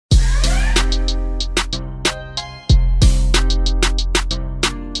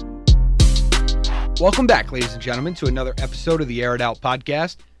Welcome back, ladies and gentlemen, to another episode of the Air It Out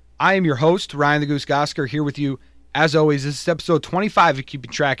podcast. I am your host, Ryan the Goose Gosker, here with you. As always, this is episode 25 of Keeping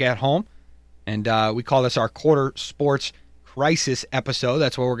Track at Home, and we call this our quarter sports crisis episode.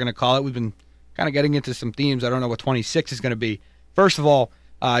 That's what we're going to call it. We've been kind of getting into some themes. I don't know what 26 is going to be. First of all,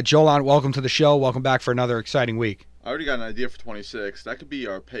 Jolan, welcome to the show. Welcome back for another exciting week. I already got an idea for 26. That could be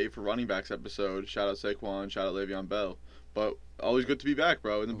our pay for running backs episode. Shout out Saquon, shout out Le'Veon Bell. But always good to be back,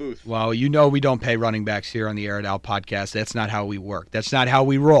 bro, in the booth. Well, you know we don't pay running backs here on the Air It Out podcast. That's not how we work. That's not how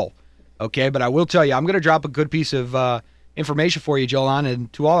we roll. Okay, but I will tell you, I'm going to drop a good piece of information for you, Jolan.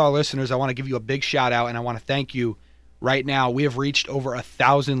 And to all our listeners, I want to give you a big shout out, and I want to thank you right now. We have reached over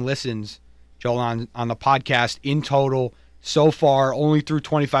 1,000 listens, Jolan, on the podcast in total so far, only through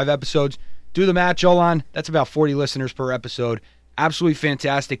 25 episodes. Do the math, Jolan. That's about 40 listeners per episode. Absolutely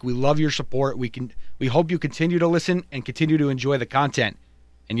fantastic. We love your support. We hope you continue to listen and continue to enjoy the content.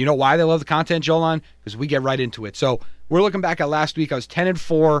 And you know why they love the content, Jolan? Because we get right into it. So we're looking back at last week. I was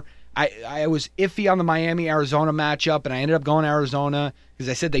 10-4. I was iffy on the Miami-Arizona matchup, and I ended up going Arizona because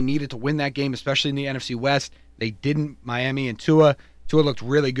I said they needed to win that game, especially in the NFC West. They didn't. Miami and Tua. Tua looked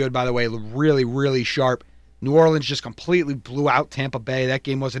really good, by the way. Looked really, really sharp. New Orleans just completely blew out Tampa Bay. That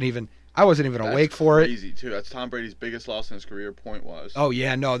game wasn't even – I wasn't even awake for it. That's crazy, too. That's Tom Brady's biggest loss in his career, point-wise. Oh,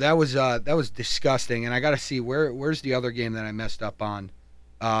 yeah. No, that was disgusting. And I got to see, where's the other game that I messed up on?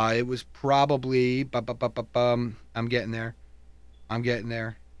 It was probably I'm getting there.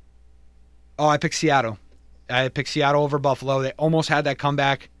 Oh, I picked Seattle. I picked Seattle over Buffalo. They almost had that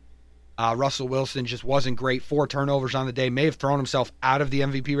comeback. Russell Wilson just wasn't great. 4 turnovers on the day. May have thrown himself out of the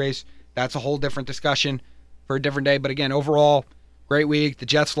MVP race. That's a whole different discussion for a different day. But again, overall, great week. The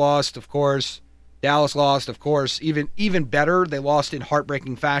Jets lost, of course. Dallas lost, of course. Even better, they lost in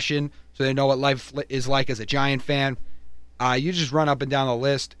heartbreaking fashion, so they know what life is like as a Giant fan. You just run up and down the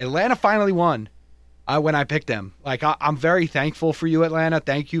list. Atlanta finally won when I picked them. Like, I'm very thankful for you, Atlanta.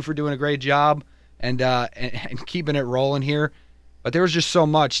 Thank you for doing a great job and keeping it rolling here. But there was just so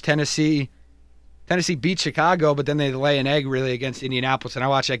much. Tennessee beat Chicago, but then they lay an egg really against Indianapolis. And I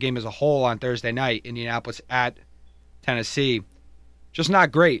watched that game as a whole on Thursday night. Indianapolis at Tennessee. Just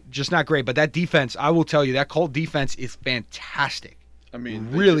not great. But that defense, I will tell you, that Colt defense is fantastic. I mean,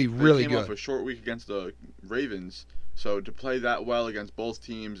 really they came good. Off a short week against the Ravens, so to play that well against both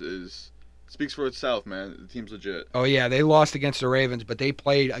teams speaks for itself, man. The team's legit. Oh yeah, they lost against the Ravens, but they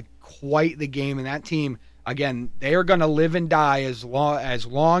played quite the game. And that team, again, they are going to live and die as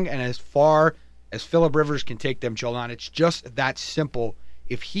long and as far as Phillip Rivers can take them, Jolan. It's just that simple.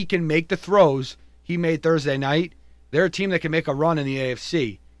 If he can make the throws he made Thursday night, they're a team that can make a run in the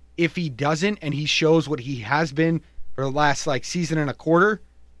AFC. If he doesn't and he shows what he has been for the last season and a quarter,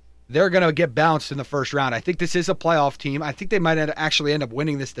 they're going to get bounced in the first round. I think this is a playoff team. I think they might actually end up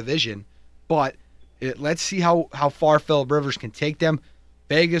winning this division. But let's see how far Phillip Rivers can take them.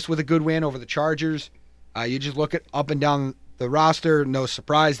 Vegas with a good win over the Chargers. You just look at up and down the roster. No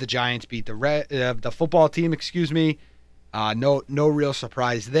surprise, the Giants beat the football team. No real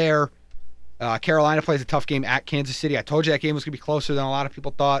surprise there. Carolina plays a tough game at Kansas City. I told you that game was going to be closer than a lot of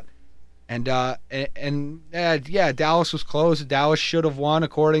people thought. And Dallas was close. Dallas should have won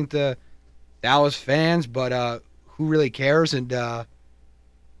according to Dallas fans, but who really cares? And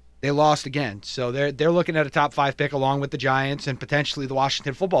they lost again. So they're looking at a top 5 pick along with the Giants and potentially the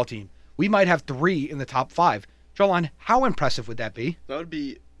Washington football team. We might have 3 in the top 5. Jolan, how impressive would that be? That would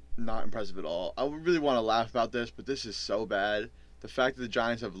be not impressive at all. I would really want to laugh about this, but this is so bad. The fact that the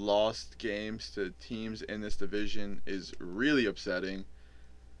Giants have lost games to teams in this division is really upsetting.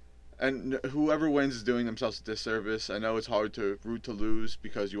 And whoever wins is doing themselves a disservice. I know it's hard to root to lose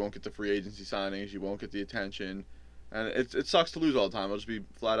because you won't get the free agency signings, you won't get the attention. And it sucks to lose all the time. I'll just be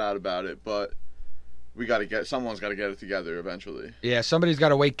flat out about it. But someone's got to get it together eventually. Yeah, somebody's got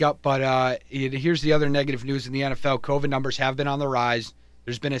to wake up. But here's the other negative news in the NFL. COVID numbers have been on the rise.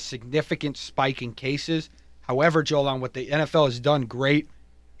 There's been a significant spike in cases. However, Jolan, what the NFL has done great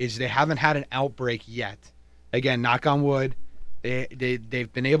is they haven't had an outbreak yet. Again, knock on wood.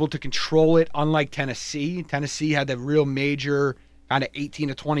 They've been able to control it, unlike Tennessee. Tennessee had the real major kind of 18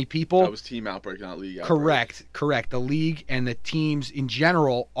 to 20 people. That was team outbreak, not league outbreak. Correct. The league and the teams in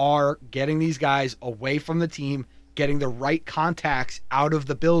general are getting these guys away from the team, getting the right contacts out of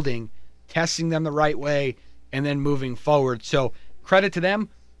the building, testing them the right way, and then moving forward. So credit to them.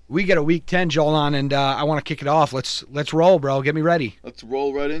 We get a week 10, Jolan, and I want to kick it off. Let's roll, bro. Get me ready. Let's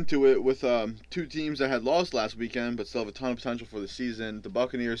roll right into it with 2 teams that had lost last weekend but still have a ton of potential for the season. The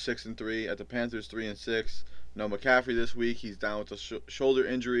Buccaneers 6-3 at the Panthers 3-6. No McCaffrey this week. He's down with a shoulder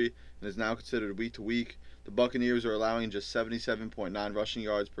injury and is now considered week to week. The Buccaneers are allowing just 77.9 rushing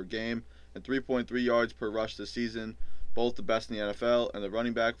yards per game and 3.3 yards per rush this season, both the best in the NFL. And the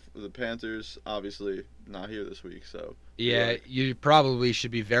running back for the Panthers, obviously not here this week. So Yeah, you probably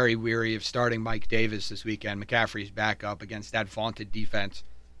should be very weary of starting Mike Davis this weekend. McCaffrey's back up against that vaunted defense.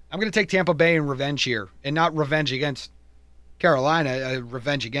 I'm going to take Tampa Bay in revenge here, and not revenge against Carolina,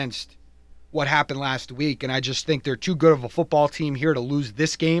 revenge against what happened last week. And I just think they're too good of a football team here to lose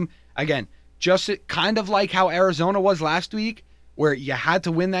this game. Again, just kind of like how Arizona was last week, where you had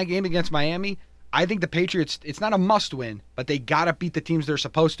to win that game against Miami. I think the Patriots, it's not a must win, but they got to beat the teams they're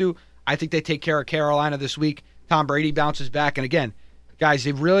supposed to. I think they take care of Carolina this week. Tom Brady bounces back. And again, guys,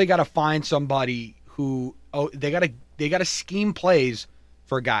 they've really got to find somebody who they got to scheme plays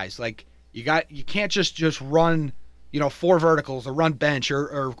for guys. Like you can't just run, 4 verticals or run bench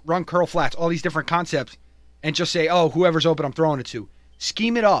or run curl flats, all these different concepts, and just say, oh, whoever's open, I'm throwing it to.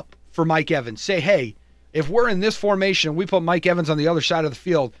 Scheme it up for Mike Evans. Say, hey, if we're in this formation and we put Mike Evans on the other side of the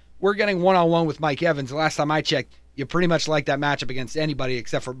field, we're getting one-on-one with Mike Evans. The last time I checked, you pretty much like that matchup against anybody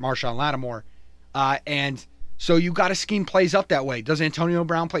except for Marshawn Lattimore. And so you got to scheme plays up that way. Does Antonio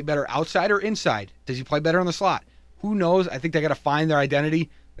Brown play better outside or inside? Does he play better in the slot? Who knows? I think they got to find their identity.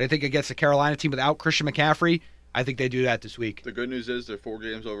 But I think against the Carolina team without Christian McCaffrey, I think they do that this week. The good news is they're 4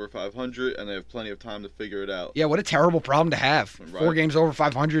 games over 500, and they have plenty of time to figure it out. Yeah, what a terrible problem to have. Right. 4 games over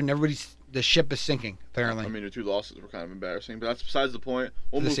 500, and the ship is sinking, apparently. I mean, the 2 losses were kind of embarrassing, but that's besides the point.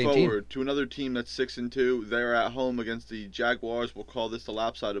 We'll move same forward to another team that's 6-2. They're at home against the Jaguars. We'll call this the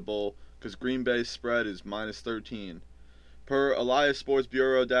lopsided bowl because Green Bay's spread is -13. Per Elias Sports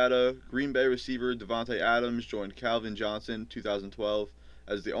Bureau data, Green Bay receiver Devontae Adams joined Calvin Johnson 2012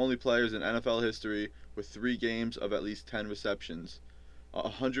 as the only players in NFL history with 3 games of at least 10 receptions,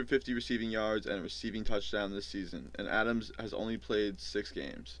 150 receiving yards, and a receiving touchdown this season. And Adams has only played 6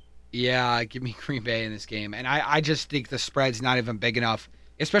 games. Yeah, give me Green Bay in this game. And I just think the spread's not even big enough,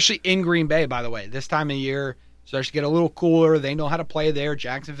 especially in Green Bay, by the way. This time of year starts to get a little cooler. They know how to play there.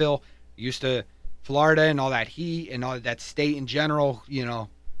 Jacksonville used to Florida and all that heat and all that state in general, a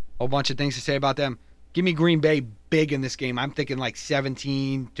whole bunch of things to say about them. Give me Green Bay big in this game. I'm thinking like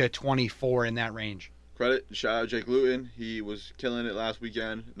 17-24 in that range. Shout out Jake Luton. He was killing it last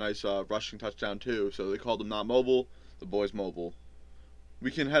weekend. Nice rushing touchdown too. So they called him not mobile. The boy's mobile.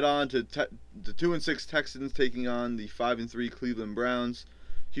 We can head on to the 2-6 Texans taking on the 5-3 Cleveland Browns.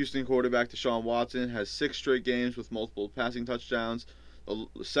 Houston quarterback Deshaun Watson has 6 straight games with multiple passing touchdowns. The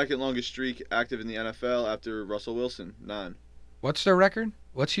second longest streak active in the NFL after Russell Wilson, 9. What's their record?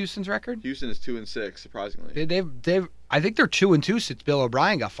 What's Houston's record? Houston is 2-6, surprisingly. They've. I think they're 2-2 since Bill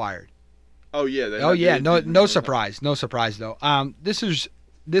O'Brien got fired. Oh yeah. No surprise. No surprise though.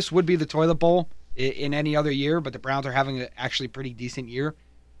 This would be the toilet bowl in any other year, but the Browns are having an actually pretty decent year.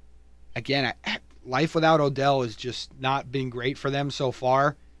 Again, life without Odell is just not been great for them so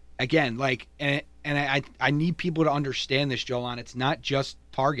far. Again, I need people to understand this, Jolan. It's not just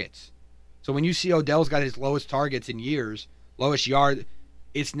targets. So when you see Odell's got his lowest targets in years, lowest yard,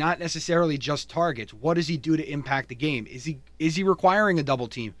 it's not necessarily just targets. What does he do to impact the game? Is he requiring a double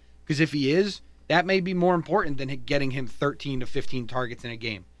team? Because if he is, that may be more important than getting him 13 to 15 targets in a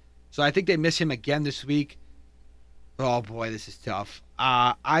game. So I think they miss him again this week. Oh boy, this is tough.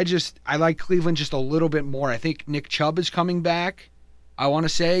 I like Cleveland just a little bit more. I think Nick Chubb is coming back. I want to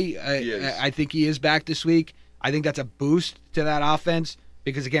say I think he is back this week. I think that's a boost to that offense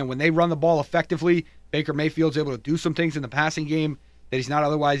because again, when they run the ball effectively, Baker Mayfield's able to do some things in the passing game that he's not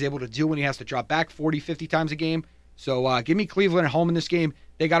otherwise able to do when he has to drop back 40, 50 times a game. So give me Cleveland at home in this game.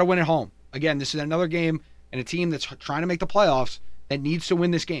 They got to win at home. Again, this is another game and a team that's trying to make the playoffs that needs to win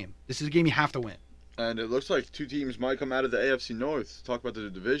this game. This is a game you have to win. And it looks like 2 teams might come out of the AFC North. Talk about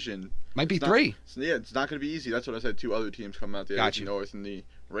the division. Might be 3. It's not going to be easy. That's what I said. 2 other teams come out the AFC North, and the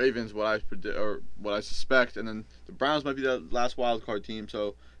Ravens, what I suspect, and then the Browns might be the last wild card team.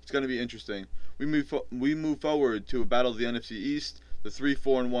 So it's going to be interesting. We move forward to a battle of the NFC East. The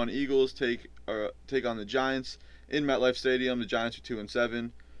 3-4-1 Eagles take on the Giants in MetLife Stadium. The Giants are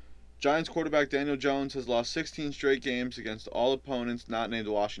 2-7. Giants quarterback Daniel Jones has lost 16 straight games against all opponents not named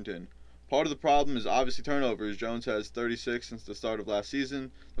Washington. Part of the problem is obviously turnovers. Jones has 36 since the start of last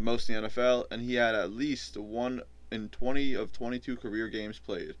season, the most in the NFL, and he had at least 1 in 20 of 22 career games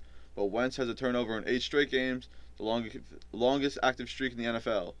played. But Wentz has a turnover in 8 straight games, the longest active streak in the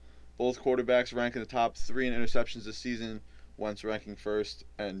NFL. Both quarterbacks rank in the top 3 in interceptions this season, Wentz ranking 1st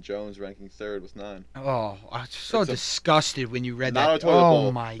and Jones ranking 3rd with 9. Oh, I was so disgusted when you read not that. A toilet bowl.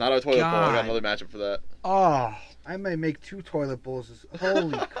 Oh, my God. Not a toilet bowl. I got another matchup for that. Oh, I might make 2 toilet bowls.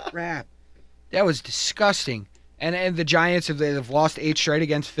 Holy crap. That was disgusting. And the Giants they've lost 8 straight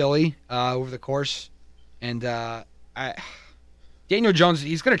against Philly over the course. And Daniel Jones,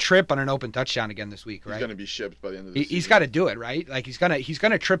 he's going to trip on an open touchdown again this week, right? He's going to be shipped by the end of the season. He's got to do it, right? Like he's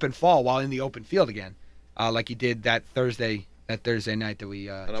gonna trip and fall while in the open field again, like he did that Thursday night that we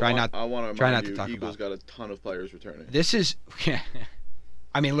try not to talk Eagles about. got a ton of players returning. This is,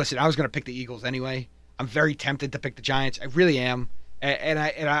 I mean, listen, I was going to pick the Eagles anyway. I'm very tempted to pick the Giants. I really am. And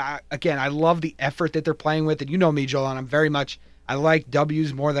I love the effort that they're playing with. And you know me, Joel, and I like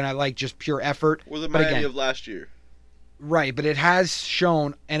W's more than I like just pure effort. Or the Miami of last year. Right, but it has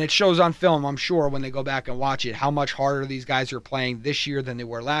shown, and it shows on film, I'm sure, when they go back and watch it, how much harder these guys are playing this year than they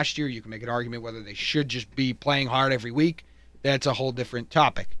were last year. You can make an argument whether they should just be playing hard every week. That's a whole different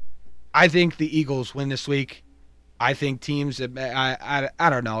topic. I think the Eagles win this week. I think teams, I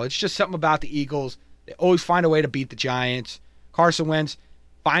don't know. It's just something about the Eagles. They always find a way to beat the Giants. Carson Wentz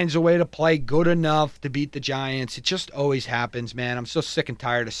finds a way to play good enough to beat the Giants. It just always happens, man. I'm so sick and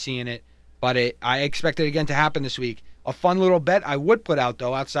tired of seeing it. But I expect it again to happen this week. A fun little bet I would put out,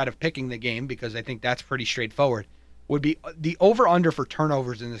 though, outside of picking the game, because I think that's pretty straightforward, would be the over-under for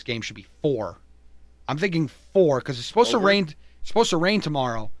turnovers in this game should be 4. I'm thinking 4 because it's supposed to rain. It's supposed to rain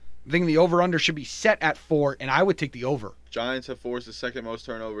tomorrow. I'm thinking the over-under should be set at 4, and I would take the over. Giants have forced the second most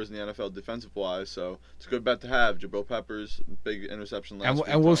turnovers in the NFL defensive-wise, so it's a good bet to have. Jabril Peppers, big interception last week.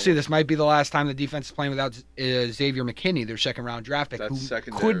 And we'll see. This might be the last time the defense is playing without Xavier McKinney, their second-round draft pick,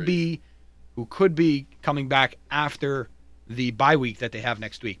 who could be coming back after the bye week that they have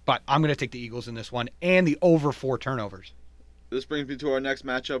next week. But I'm going to take the Eagles in this one and the over 4 turnovers. This brings me to our next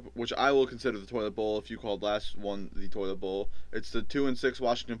matchup, which I will consider the toilet bowl. If you called last one the toilet bowl, it's the 2-6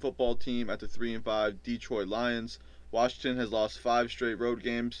 Washington football team at the 3-5 Detroit Lions. Washington has lost 5 straight road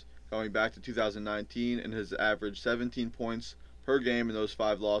games going back to 2019 and has averaged 17 points per game in those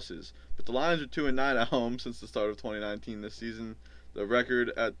 5 losses. But the Lions are 2-9 at home since the start of 2019 this season. The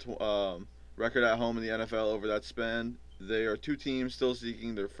record at home in the NFL over that span. They are 2 teams still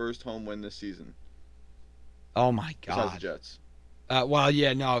seeking their first home win this season. Oh my God! Besides the Jets. Well,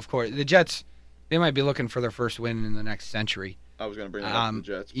 yeah, no, of course. The Jets, they might be looking for their first win in the next century. I was going to bring that up to the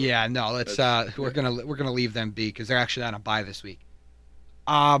Jets. Yeah, no, let's we're gonna leave them be because they're actually on a bye this week.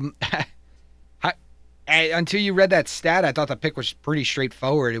 Until you read that stat, I thought the pick was pretty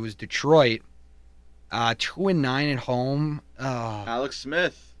straightforward. It was Detroit, 2-9 at home. Alex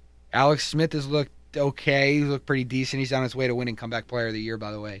Smith has looked okay. He's looked pretty decent. He's on his way to winning comeback player of the year,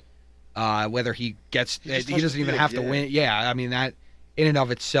 by the way. Whether he gets, he doesn't even have to win. Yeah, I mean that in and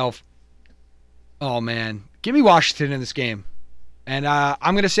of itself. Oh man, give me Washington in this game, and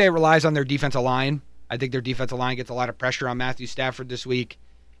I'm gonna say it relies on their defensive line. I think their defensive line gets a lot of pressure on Matthew Stafford this week.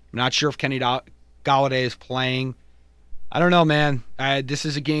 I'm not sure if Kenny Golladay is playing. I don't know, man. This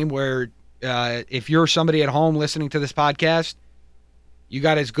is a game where if you're somebody at home listening to this podcast, you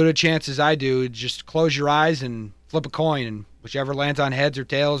got as good a chance as I do. Just close your eyes and flip a coin, and whichever lands on heads or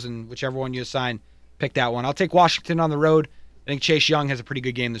tails, and whichever one you assign, pick that one. I'll take Washington on the road. I think Chase Young has a pretty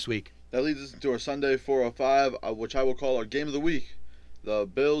good game this week. That leads us into our Sunday 4:05, which I will call our game of the week. The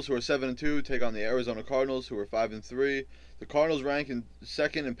Bills, who are 7-2, take on the Arizona Cardinals, who are 5-3. The Cardinals rank in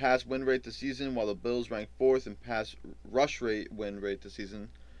second in pass win rate this season, while the Bills rank fourth in pass rush rate win rate this season.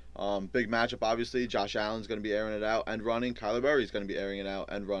 Big matchup, obviously. Josh Allen's going to be airing it out and running. Kyler Murray's going to be airing it out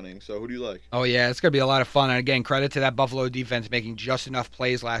and running. So who do you like? Oh, yeah, it's going to be a lot of fun. And again, credit to that Buffalo defense making just enough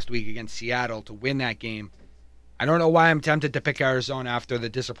plays last week against Seattle to win that game. I don't know why I'm tempted to pick Arizona after the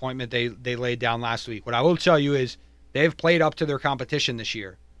disappointment they laid down last week. What I will tell you is they've played up to their competition this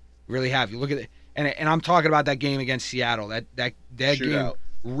year. Really have. You look at it, and I'm talking about that game against Seattle. That game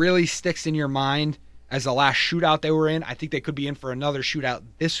really sticks in your mind as the last shootout they were in. I think they could be in for another shootout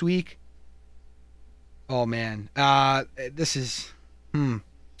this week. Oh man, this is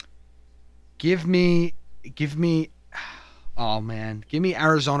Give me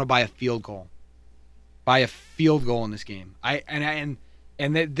Arizona by a field goal. By a field goal in this game.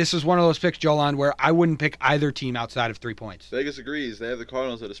 This is one of those picks, Jolan, where I wouldn't pick either team outside of 3 points. Vegas agrees. They have the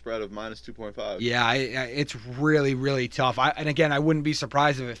Cardinals at a spread of -2.5. Yeah, it's really, really tough. And again, I wouldn't be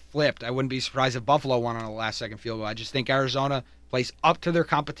surprised if it flipped. I wouldn't be surprised if Buffalo won on a last-second field goal. I just think Arizona plays up to their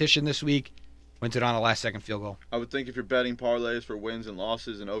competition this week, wins it on a last-second field goal. I would think if you're betting parlays for wins and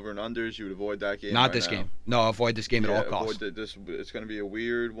losses and over and unders, you would avoid that game. Not this game. No, avoid this game at all costs. It's going to be a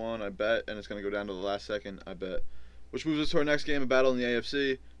weird one, I bet, and it's going to go down to the last second, I bet. Which moves us to our next game, a battle in the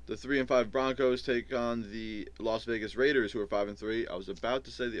AFC. The 3-5 Broncos take on the Las Vegas Raiders, who are 5-3. I was about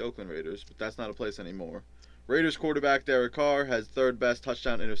to say the Oakland Raiders, but that's not a place anymore. Raiders quarterback Derek Carr has third best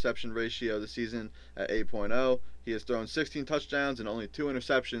touchdown-interception ratio this season at 8.0. He has thrown 16 touchdowns and only 2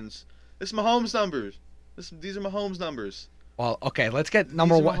 interceptions. It's Mahomes numbers. These are Mahomes numbers. Well, okay, let's get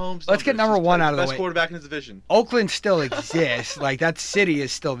number These are one. Mahomes Let's get numbers. number He's one the out of the best way. quarterback in his division. Oakland still exists. Like, that city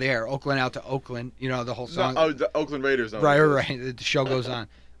is still there. Oakland out to Oakland. You know, the whole song. The Oakland Raiders. Right. The show goes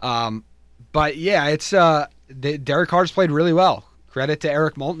on. But yeah, it's Derek Carr's played really well. Credit to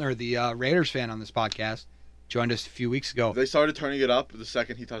Eric Moltner, the Raiders fan on this podcast, joined us a few weeks ago. They started turning it up the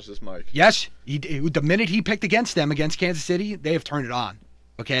second he touched this mic. Yes, the minute he picked against them, against Kansas City, they have turned it on.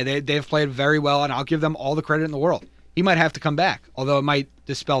 Okay, they've played very well, and I'll give them all the credit in the world. He might have to come back, although it might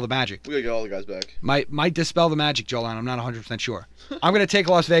dispel the magic. We gotta get all the guys back. Might dispel the magic, Jolan. I'm not 100% sure. I'm going to take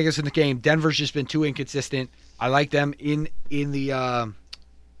Las Vegas in the game. Denver's just been too inconsistent. I like them in the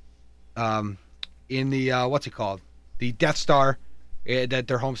what's it called? The Death Star. That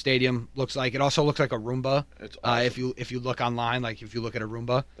their home stadium looks like. It also looks like a Roomba. It's awesome. If you look online, like if you look at a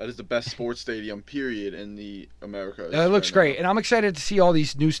Roomba. That is the best sports stadium, period, in the America. It looks great, and I'm excited to see all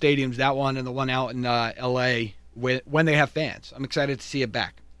these new stadiums. That one and the one out in L.A. when they have fans. I'm excited to see it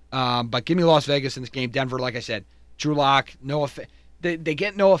back. But give me Las Vegas in this game. Denver, like I said, Drew Lock, Noah. They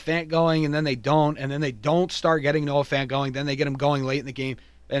get Noah Fant going, and then they don't, and then they don't start getting Noah Fant going. Then they get him going late in the game,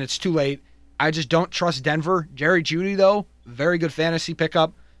 and it's too late. I just don't trust Denver. Jerry Jeudy, though, very good fantasy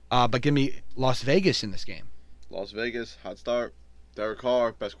pickup. But give me Las Vegas in this game. Las Vegas, hot start. Derek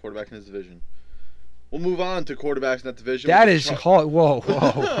Carr, best quarterback in his division. We'll move on to quarterbacks in that division. That is hot. Whoa.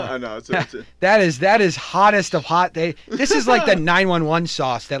 I know. That is hottest of hot. This is like the 911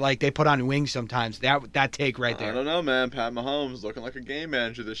 sauce that like they put on wings sometimes. That take right there. I don't know, man. Pat Mahomes looking like a game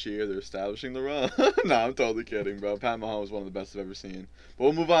manager this year. They're establishing the run. No, I'm totally kidding, bro. Pat Mahomes is one of the best I've ever seen. But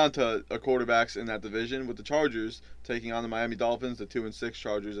we'll move on to quarterbacks in that division with the Chargers taking on the Miami Dolphins, the 2-6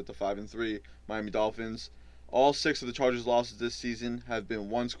 Chargers at the 5-3 Miami Dolphins. All 6 of the Chargers' losses this season have been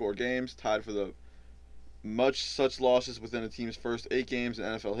one-score games, tied for the much such losses within a team's first 8 games in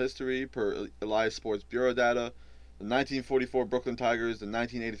NFL history, per Elias Sports Bureau data. The 1944 Brooklyn Tigers, the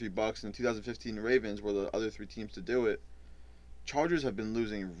 1983 Bucks, and the 2015 Ravens were the other 3 teams to do it. Chargers have been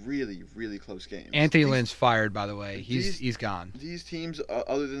losing really, really close games. Anthony Lynn's fired, by the way. He's gone. These teams,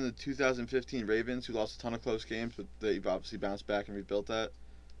 other than the 2015 Ravens, who lost a ton of close games, but they've obviously bounced back and rebuilt that,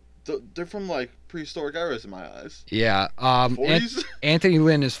 they're from, like, prehistoric eras in my eyes. Yeah. 40s? Anthony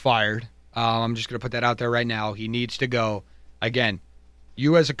Lynn is fired. I'm just going to put that out there right now. He needs to go. Again,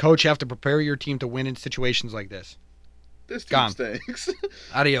 you as a coach have to prepare your team to win in situations like this. This team stinks.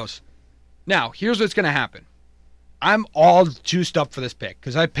 Adios. Now, here's what's going to happen. I'm all juiced up for this pick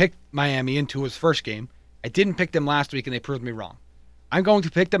because I picked Miami into his first game. I didn't pick them last week, and they proved me wrong. I'm going to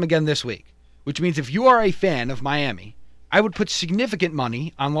pick them again this week, which means if you are a fan of Miami, I would put significant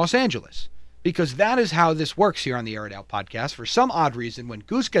money on Los Angeles. Because that is how this works here on the Air It Out podcast. For some odd reason, when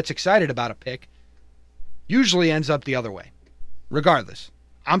Goose gets excited about a pick, usually ends up the other way. Regardless,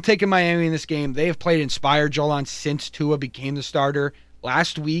 I'm taking Miami in this game. They have played inspired Jolan since Tua became the starter.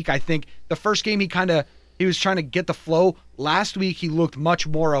 Last week, I think the first game he was trying to get the flow. Last week, he looked much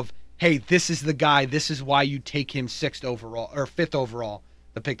more of, hey, this is the guy. This is why you take him 6th overall or 5th overall,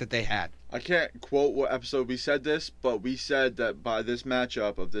 the pick that they had. I can't quote what episode we said this, but we said that by this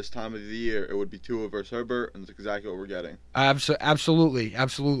matchup of this time of the year, it would be Tua versus Herbert, and that's exactly what we're getting. Absolutely.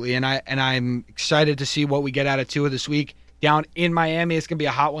 And I'm excited to see what we get out of Tua this week. Down in Miami, it's going to be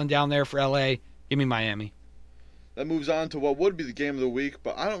a hot one down there for LA. Give me Miami. That moves on to what would be the game of the week,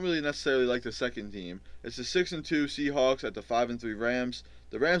 but I don't really necessarily like the second team. It's the 6-2 Seahawks at the 5-3 Rams.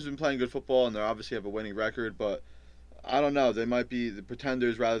 The Rams have been playing good football, and they obviously have a winning record, but I don't know. They might be the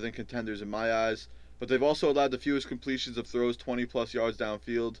pretenders rather than contenders in my eyes. But they've also allowed the fewest completions of throws 20-plus yards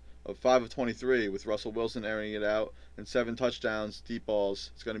downfield of 5 of 23, with Russell Wilson airing it out, and 7 touchdowns, deep balls.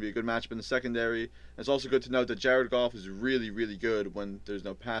 It's going to be a good matchup in the secondary. And it's also good to note that Jared Goff is really, really good when there's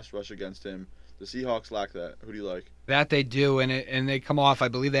no pass rush against him. The Seahawks lack that. Who do you like? That they do, and they come off, I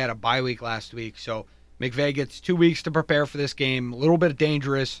believe they had a bye week last week. So McVay gets 2 weeks to prepare for this game. A little bit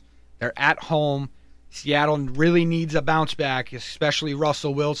dangerous. They're at home. Seattle really needs a bounce back, especially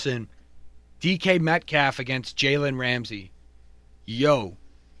Russell Wilson. DK Metcalf against Jalen Ramsey. Yo,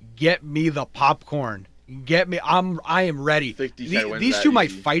 get me the popcorn. Get me. I am ready. These two might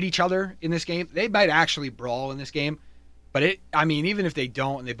fight each other in this game. They might actually brawl in this game. But even if they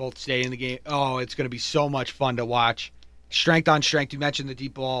don't and they both stay in the game, it's going to be so much fun to watch. Strength on strength. You mentioned the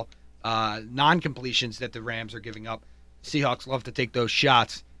deep ball non-completions that the Rams are giving up. Seahawks love to take those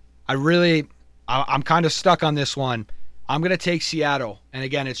shots. I'm kind of stuck on this one. I'm going to take Seattle. And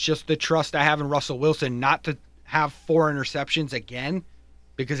again, it's just the trust I have in Russell Wilson not to have 4 interceptions again.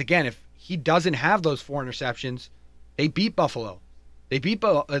 Because again, if he doesn't have those 4 interceptions, they beat Buffalo. They beat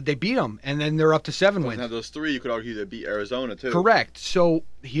them, and then they're up to 7 wins. Have those 3, you could argue they beat Arizona too. Correct. So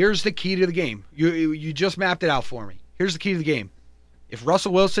here's the key to the game. You just mapped it out for me. here's the key to the game. If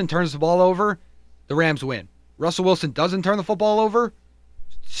Russell Wilson turns the ball over, the Rams win. Russell Wilson doesn't turn the football over,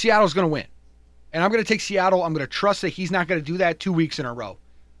 Seattle's going to win. And I'm going to take Seattle. I'm going to trust that he's not going to do that 2 weeks in a row.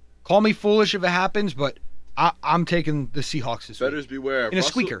 Call me foolish if it happens, but I'm taking the Seahawks this week. Bettors beware. In a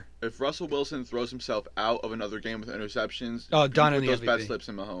squeaker. If Russell Wilson throws himself out of another game with interceptions, done in the those MVP. bad slips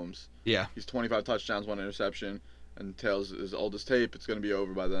in Mahomes. Yeah. He's 25 touchdowns, 1 interception, and tails his oldest tape. It's going to be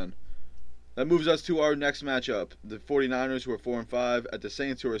over by then. That moves us to our next matchup. The 49ers, who are 4-5, at the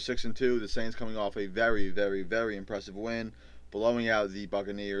Saints, who are 6-2. The Saints coming off a very, very, very impressive win, blowing out the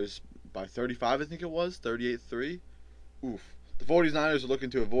Buccaneers by 35, I think it was, 38-3. Oof. The 49ers are looking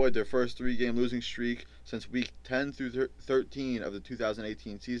to avoid their first 3-game losing streak since week 10 through 13 of the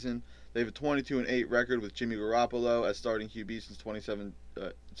 2018 season. They have a 22-8 record with Jimmy Garoppolo as starting QB since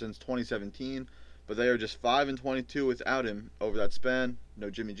 2017, but they are just 5-22 without him over that span. No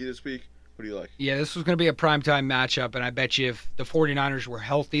Jimmy G this week. Who do you like? Yeah, this was going to be a primetime matchup, and I bet you if the 49ers were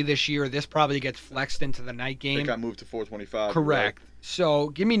healthy this year, this probably gets flexed into the night game. It got moved to 425. Correct. Right? So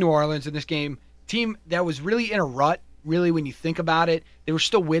give me New Orleans in this game. Team that was really in a rut, really, when you think about it. They were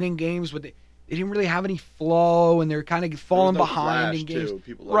still winning games, but they didn't really have any flow, and they're kind of falling behind in games.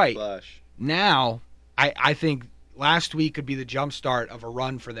 People like flash. Now, I think last week could be the jump start of a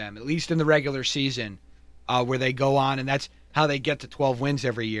run for them, at least in the regular season, where they go on, and that's how they get to 12 wins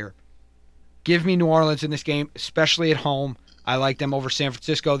every year. Give me New Orleans in this game, especially at home. I like them over San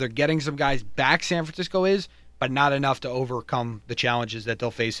Francisco. They're getting some guys back, San Francisco is, but not enough to overcome the challenges that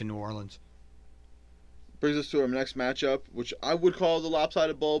they'll face in New Orleans. Brings us to our next matchup, which I would call the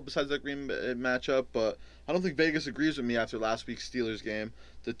lopsided bowl besides that green matchup, but I don't think Vegas agrees with me after last week's Steelers game.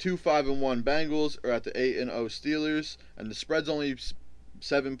 The 2-5-1 Bengals are at the 8-0 Steelers, and the spread's only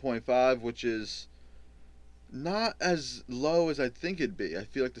 7.5, which is not as low as I think it'd be. I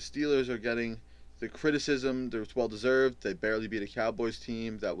feel like the Steelers are getting the criticism. They're well-deserved. They barely beat a Cowboys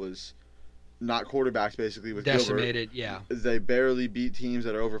team that was not quarterbacks, basically, with decimated, Gilbert. Yeah. They barely beat teams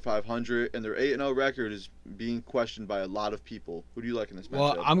that are over 500, and their 8-0 record is being questioned by a lot of people. Who do you like in this matchup?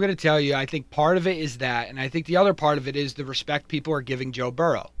 Well, I'm going to tell you, I think part of it is that, and I think the other part of it is the respect people are giving Joe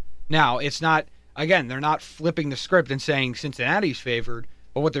Burrow. Now, it's not, again, they're not flipping the script and saying Cincinnati's favored,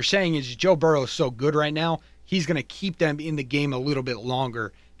 but what they're saying is Joe Burrow is so good right now, he's going to keep them in the game a little bit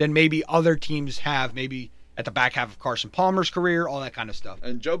longer than maybe other teams have, maybe at the back half of Carson Palmer's career, all that kind of stuff.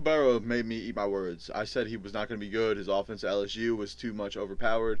 And Joe Burrow made me eat my words. I said he was not going to be good. His offense at LSU was too much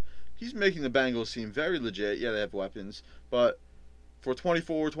overpowered. He's making the Bengals seem very legit. Yeah, they have weapons. But for a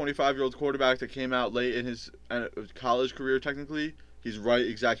 24, 25-year-old quarterback that came out late in his college career, technically, he's right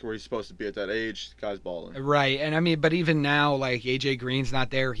exactly where he's supposed to be at that age. The guy's balling. Right. And, I mean, but even now, like, A.J. Green's not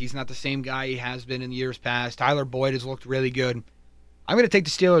there. He's not the same guy he has been in years past. Tyler Boyd has looked really good. I'm going to take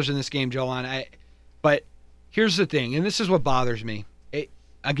the Steelers in this game, Joel. But here's the thing, and this is what bothers me.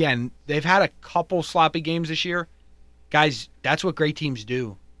 Again, they've had a couple sloppy games this year. Guys, that's what great teams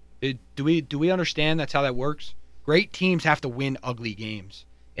do. Do we understand that's how that works? Great teams have to win ugly games.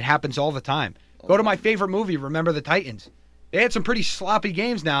 It happens all the time. Go to my favorite movie, Remember the Titans. They had some pretty sloppy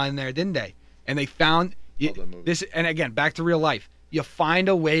games now in there, didn't they? And they found this. And again, back to real life. You find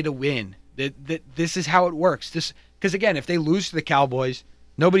a way to win. This is how it works. Because again, if they lose to the Cowboys,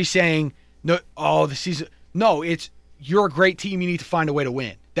 nobody's saying no. Oh, the season. No, it's you're a great team. You need to find a way to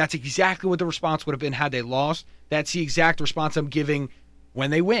win. That's exactly what the response would have been had they lost. That's the exact response I'm giving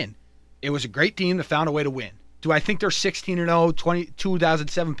when they win. It was a great team that found a way to win. Do I think they're 16-0,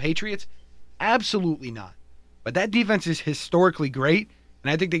 2007 Patriots? Absolutely not. But that defense is historically great,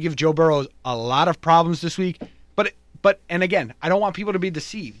 and I think they give Joe Burrow a lot of problems this week. But and again, I don't want people to be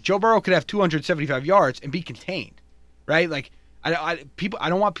deceived. Joe Burrow could have 275 yards and be contained, right? Like I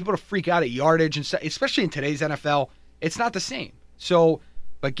don't want people to freak out at yardage and stuff, especially in today's NFL. It's not the same. So,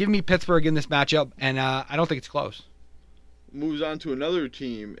 but give me Pittsburgh in this matchup, and I don't think it's close. Moves on to another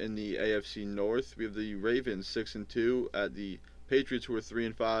team in the AFC North. We have the Ravens 6-2 at the Patriots, who are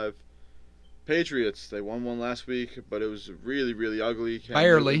 3-5. Patriots, they won one last week, but it was really, really ugly.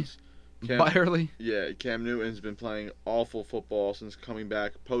 Barely. Yeah, Cam Newton's been playing awful football since coming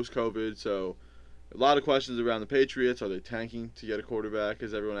back post-COVID, so a lot of questions around the Patriots. Are they tanking to get a quarterback,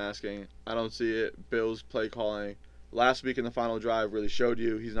 is everyone asking? I don't see it. Bill's play calling last week in the final drive really showed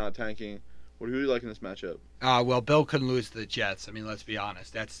you he's not tanking. Who do you like in this matchup? Well, Bill couldn't lose to the Jets. I mean, let's be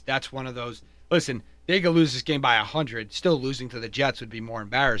honest. That's one of those. Listen, they could lose this game by 100. Still losing to the Jets would be more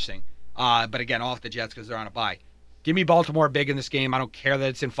embarrassing. But again, off the Jets because they're on a bye. Give me Baltimore big in this game. I don't care that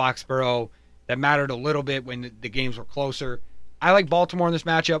it's in Foxborough. That mattered a little bit when the games were closer. I like Baltimore in this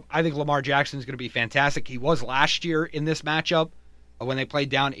matchup. I think Lamar Jackson is going to be fantastic. He was last year in this matchup when they played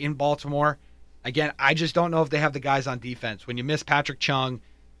down in Baltimore. Again, I just don't know if they have the guys on defense. When you miss Patrick Chung,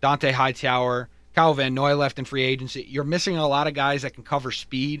 Dante Hightower, Kyle Van Noy left in free agency, you're missing a lot of guys that can cover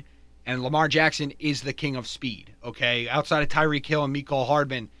speed, and Lamar Jackson is the king of speed, okay? Outside of Tyreek Hill and Mecole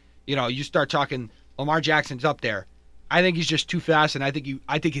Hardman, you start talking Lamar Jackson's up there. I think he's just too fast, and I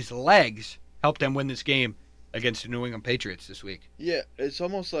think his legs helped them win this game against the New England Patriots this week. Yeah, it's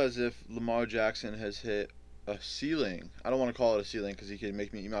almost as if Lamar Jackson has hit a ceiling. I don't want to call it a ceiling because he can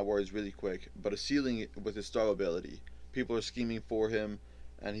make me eat my words really quick, but a ceiling with his throw ability. People are scheming for him,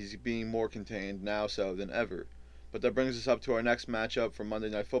 and he's being more contained now so than ever. But that brings us up to our next matchup for Monday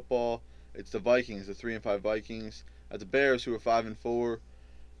Night Football. It's the Vikings, the 3-5 Vikings, at the Bears, who are 5-4.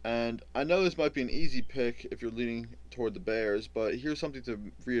 And I know this might be an easy pick if you're leaning toward the Bears, but here's something to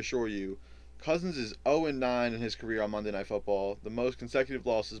reassure you. Cousins is 0-9 in his career on Monday Night Football, the most consecutive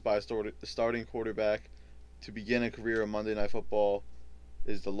losses by a starting quarterback to begin a career on Monday Night Football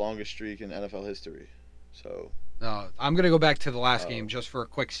is the longest streak in NFL history. So, I'm going to go back to the last game just for a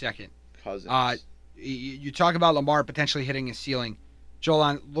quick second. Cousins. You talk about Lamar potentially hitting his ceiling.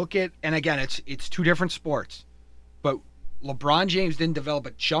 Joel, look at, and again, it's two different sports, but LeBron James didn't develop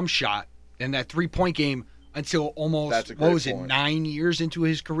a jump shot in that 3-point game until almost, 9 years into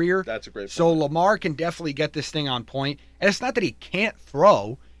his career? That's a great point. So Lamar can definitely get this thing on point. And it's not that he can't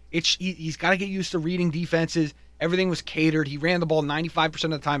throw. He's got to get used to reading defenses. Everything was catered. He ran the ball 95%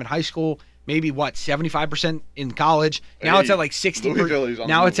 of the time in high school, maybe 75% in college. Now it's at like 60%.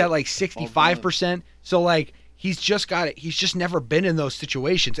 Now it's at like 65%. So he's just never been in those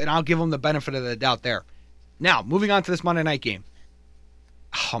situations, and I'll give him the benefit of the doubt there. Now, moving on to this Monday night game.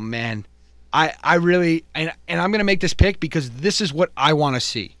 Oh man. I really, and I'm going to make this pick because this is what I want to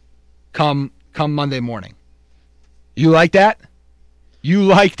see come Monday morning. You like that? You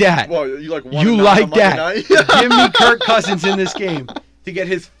like that? Well, you like that? Give me Kirk Cousins in this game to get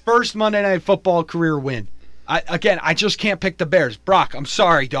his first Monday Night Football career win. I just can't pick the Bears. Brock, I'm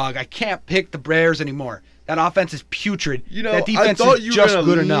sorry, dog. I can't pick the Bears anymore. That offense is putrid. That defense I thought is you just were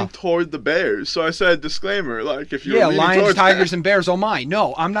good lean enough. Toward the Bears, so I said disclaimer. If you're leaning Lions, towards Tigers, and Bears. Oh my!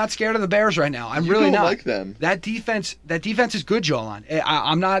 No, I'm not scared of the Bears right now. I'm really not. Like them. That defense is good, Jolan.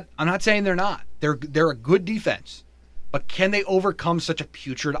 I'm not saying they're not. They're a good defense, but can they overcome such a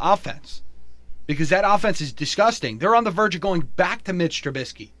putrid offense? Because that offense is disgusting. They're on the verge of going back to Mitch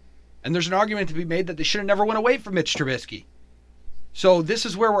Trubisky, and there's an argument to be made that they should have never went away from Mitch Trubisky. So this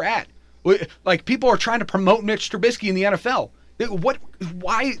is where we're at. People are trying to promote Mitch Trubisky in the NFL.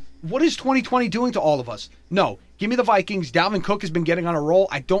 What is 2020 doing to all of us? No. Give me the Vikings. Dalvin Cook has been getting on a roll.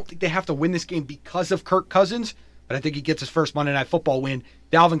 I don't think they have to win this game because of Kirk Cousins, but I think he gets his first Monday Night Football win.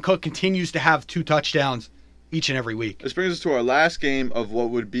 Dalvin Cook continues to have 2 touchdowns each and every week. This brings us to our last game of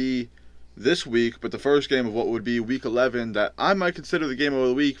what would be this week, but the first game of what would be Week 11 that I might consider the game of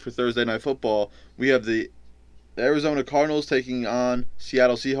the week for Thursday Night Football. We have the Arizona Cardinals taking on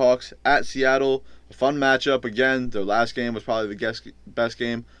Seattle Seahawks at Seattle. A fun matchup. Again, their last game was probably the best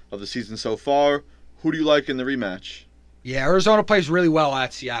game of the season so far. Who do you like in the rematch? Yeah, Arizona plays really well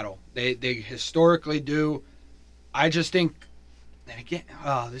at Seattle. They historically do. I just think, and again,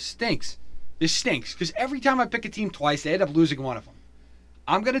 this stinks. This stinks because every time I pick a team twice, they end up losing one of them.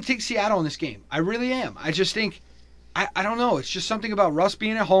 I'm going to take Seattle in this game. I really am. I just think, I don't know. It's just something about Russ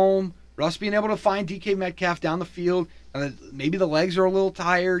being at home. Russ being able to find DK Metcalf down the field. Maybe the legs are a little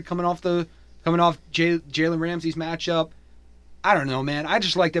tired coming off Jalen Ramsey's matchup. I don't know, man. I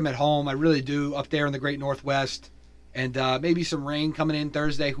just like them at home. I really do, up there in the Great Northwest. And maybe some rain coming in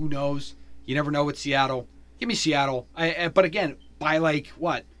Thursday. Who knows? You never know with Seattle. Give me Seattle. But again, by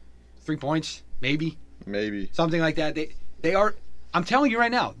 3 points? Maybe. Something like that. They are, I'm telling you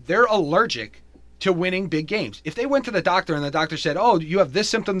right now, they're allergic to winning big games. If they went to the doctor and the doctor said, oh, you have this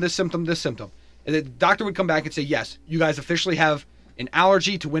symptom, this symptom, this symptom, and the doctor would come back and say, yes, you guys officially have an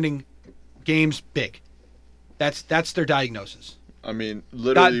allergy to winning games big. That's their diagnosis. I mean,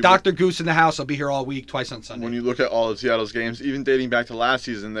 literally. Dr. Goose in the house. I'll be here all week, twice on Sunday. When you look at all of Seattle's games, even dating back to last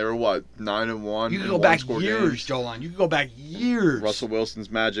season, they were 9-1. You can go back years, Jolan. You can go back years. Russell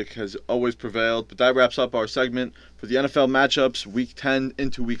Wilson's magic has always prevailed. But that wraps up our segment for the NFL matchups, Week 10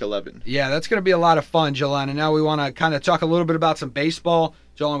 into Week 11. Yeah, that's going to be a lot of fun, Jolan. And now we want to kind of talk a little bit about some baseball.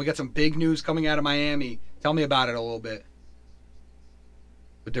 Jolan, we got some big news coming out of Miami. Tell me about it a little bit.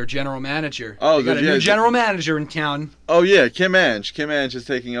 With their general manager. They got a new general manager in town. Oh, yeah, Kim Ange. Kim Ange is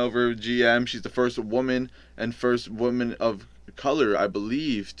taking over GM. She's the first woman of color, I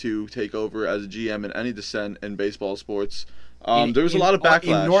believe, to take over as a GM in any descent in baseball sports. There was a lot of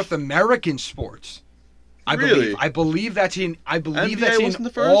backlash. In North American sports. I believe that's in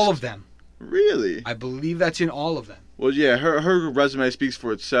all of them. Really? I believe that's in all of them. Well, yeah, her resume speaks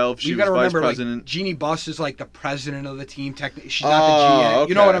for itself. She You was got to vice remember, president. like Jeannie Buss is like the president of the team. Technically, she's not the GM. Okay.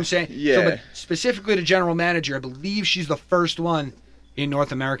 You know what I'm saying? Yeah. So, but specifically to general manager, I believe she's the first one in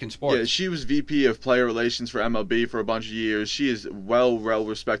North American sports. Yeah, she was VP of player relations for MLB for a bunch of years. She is well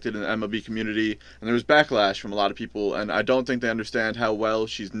respected in the MLB community, and there was backlash from a lot of people, and I don't think they understand how well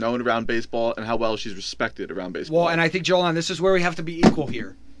she's known around baseball and how well she's respected around baseball. Well, and I think, Jolan, this is where we have to be equal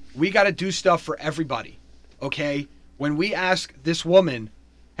here. We got to do stuff for everybody, okay? When we ask this woman,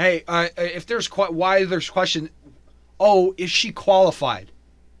 hey, if there's why there's question, oh, is she qualified?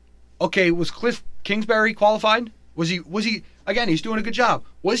 Okay, was Cliff Kingsbury qualified? Was he? Again, he's doing a good job.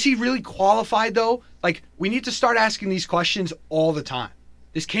 Was he really qualified though? Like, we need to start asking these questions all the time.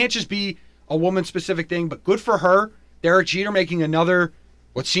 This can't just be a woman-specific thing. But good for her, Derek Jeter making another,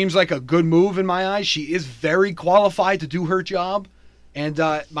 what seems like a good move in my eyes. She is very qualified to do her job. And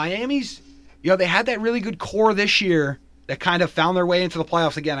Miami's, they had that really good core this year that kind of found their way into the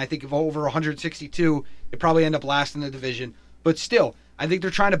playoffs again. I think of over 162, they probably end up last in the division. But still, I think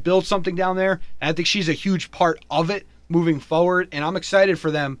they're trying to build something down there. And I think she's a huge part of it moving forward. And I'm excited for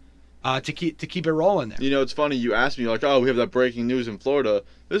them to keep it rolling there. It's funny. You asked me, like, oh, we have that breaking news in Florida.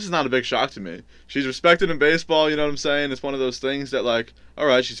 This is not a big shock to me. She's respected in baseball, you know what I'm saying? It's one of those things that, like, all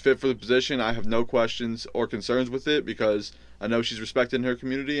right, she's fit for the position. I have no questions or concerns with it because I know she's respected in her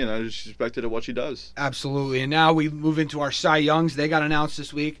community, and she's respected at what she does. Absolutely. And now we move into our Cy Youngs. They got announced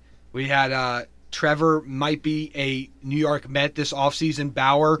this week. We had Trevor might be a New York Met this offseason.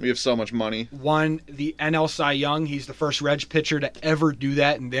 Bauer. We have so much money. Won the NL Cy Young. He's the first Reg pitcher to ever do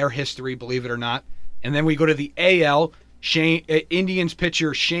that in their history, believe it or not. And then we go to the AL. Indians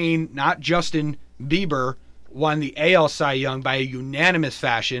pitcher Shane, not Justin Bieber, won the AL Cy Young by a unanimous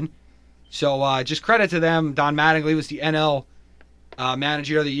fashion. So just credit to them. Don Mattingly was the NL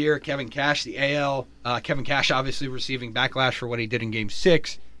Manager of the Year. Kevin Cash, the AL. Kevin Cash obviously receiving backlash for what he did in Game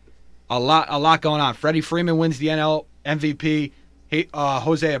 6. A lot going on. Freddie Freeman wins the NL MVP.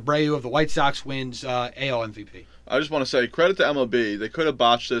 Jose Abreu of the White Sox wins AL MVP. I just want to say credit to MLB. They could have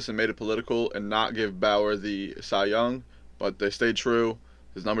botched this and made it political and not give Bauer the Cy Young, but they stayed true.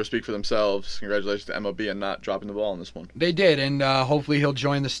 His numbers speak for themselves. Congratulations to MLB and not dropping the ball on this one. They did, and hopefully he'll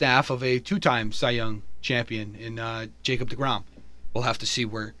join the staff of a two-time Cy Young champion in Jacob deGrom. We'll have to see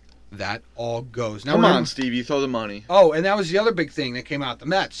where that all goes. Now, Come on, Stevie, throw the money. Oh, and that was the other big thing that came out. The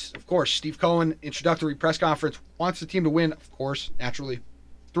Mets, of course. Steve Cohen, introductory press conference, wants the team to win, of course, naturally.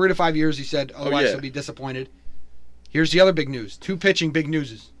 3 to 5 years, he said. Otherwise, he'll be disappointed. Here's the other big news. 2 pitching big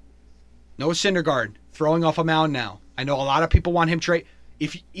newses. Noah Syndergaard throwing off a mound now. I know a lot of people want him trade.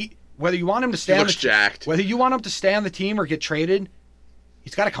 Whether you want him to stay on the jacked. Whether you want him to stay on the team or get traded,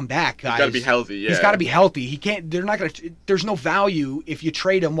 he's got to come back, guys. He's got to be healthy. Yeah, he's got to be healthy. He can't. They're not going to. There's no value if you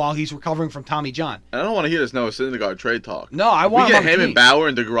trade him while he's recovering from Tommy John. And I don't want to hear this Noah Syndergaard trade talk. No, I want we get him and Bauer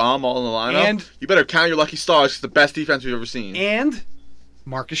and deGrom all in the lineup. And you better count your lucky stars. It's the best defense we've ever seen. And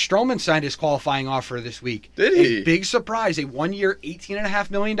Marcus Stroman signed his qualifying offer this week. Did he? A big surprise. A 1-year,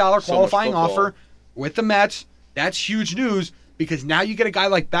 $18.5 million qualifying offer with the Mets. That's huge news because now you get a guy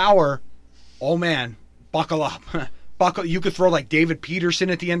like Bauer. Oh, man, buckle up. You could throw like David Peterson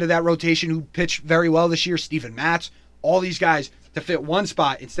at the end of that rotation who pitched very well this year, Steven Matz, all these guys to fit one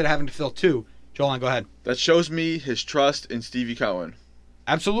spot instead of having to fill 2. Jolan, go ahead. That shows me his trust in Stevie Cohen.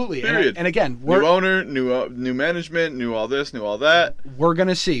 Absolutely. Period. And again, new owner, new management, new all this, new all that. We're going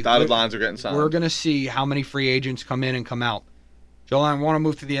to see. Dotted lines are getting signed. We're going to see how many free agents come in and come out. Jolan, I want to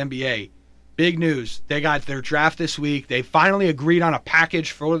move to the NBA. Big news. They got their draft this week. They finally agreed on a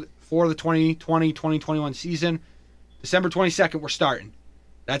package for the 2020-2021 season. December 22nd, we're starting.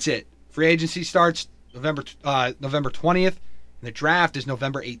 That's it. Free agency starts November 20th, and the draft is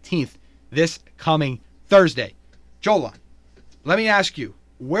November 18th, this coming Thursday. Jolan, let me ask you,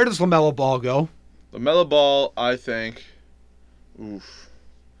 where does LaMelo Ball go? LaMelo Ball, I think, oof.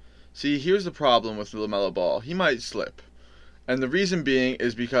 See, here's the problem with LaMelo Ball. He might slip. And the reason being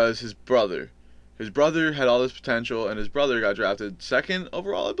is because his brother had all this potential, and his brother got drafted 2nd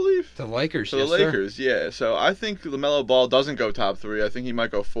overall, I believe. To the Lakers, To the Lakers, yeah. So I think LaMelo Ball doesn't go top 3. I think he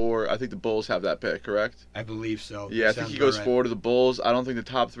might go 4. I think the Bulls have that pick, correct? I believe so. Yeah, I think he goes 4 to the Bulls. I don't think the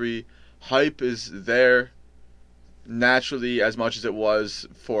top 3 hype is there naturally as much as it was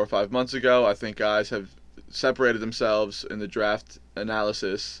 4 or 5 months ago. I think guys have separated themselves in the draft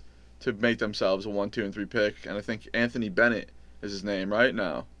analysis to make themselves a 1, 2, and 3 pick, and I think Anthony Bennett is his name, right?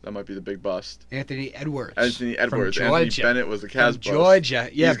 No, that might be the big bust. Anthony Edwards. Anthony Edwards. From Anthony Georgia. Bennett was the Cavs bust. Georgia.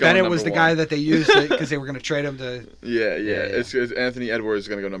 Yeah, Bennett was the 1. guy that they used because they were going to trade him to. Yeah. It's Anthony Edwards is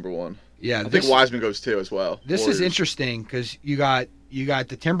going to go number 1. Yeah, I think Wiseman goes 2 as well. This Warriors. is interesting because you got You got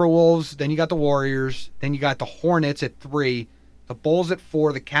the Timberwolves, then you got the Warriors, then you got the Hornets at 3, the Bulls at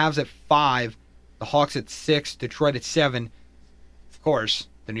 4, the Cavs at 5, the Hawks at 6, Detroit at 7. Of course,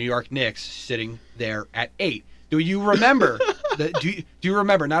 the New York Knicks sitting there at 8. Do you remember? Do you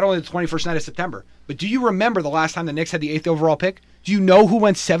remember not only the 21st night of September, but do you remember the last time the Knicks had the 8th overall pick? Do you know who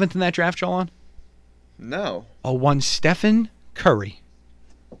went 7th in that draft, Jolan? No. One Stephen Curry.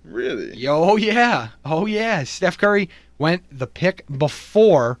 Really? Oh yeah. Steph Curry went the pick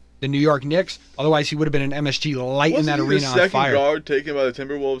before the New York Knicks. Otherwise, he would have been an MSG lighting that arena on fire. Wasn't he the second guard taken by the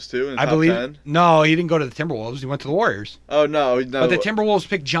Timberwolves too in the top 10? No, he didn't go to the Timberwolves. He went to the Warriors. Oh no. But the Timberwolves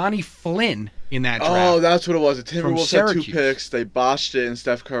picked Johnny Flynn in that draft. Oh, that's what it was. The Timberwolves had 2 picks. They botched it, and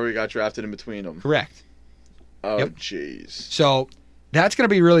Steph Curry got drafted in between them. Correct. Oh, jeez. So that's going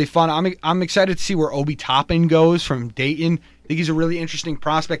to be really fun. I'm excited to see where Obi Toppin goes from Dayton. I think he's a really interesting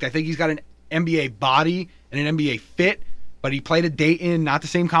prospect. I think he's got an NBA body and an NBA fit, but he played at Dayton, not the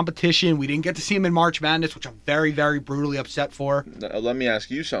same competition. We didn't get to see him in March Madness, which I'm very, very brutally upset for. Now, let me ask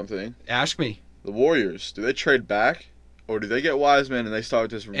you something. Ask me. The Warriors, do they trade back, or do they get Wiseman and they start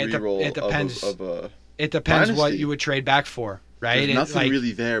this re-roll it depends. It depends dynasty? what you would trade back for, right? There's nothing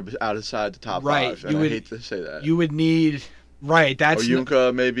really there outside the top 5, and I hate to say that. You would need... Right, that's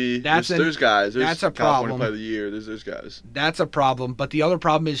Oyunka, maybe. There's guys. That's a problem. California Player of the Year. There's guys. That's a problem. But the other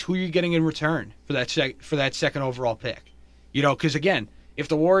problem is who you're getting in return for that second overall pick. Because again, if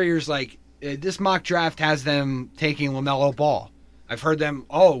the Warriors this mock draft has them taking LaMelo Ball, I've heard them.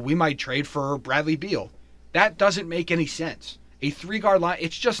 We might trade for Bradley Beal. That doesn't make any sense. A 3-guard line,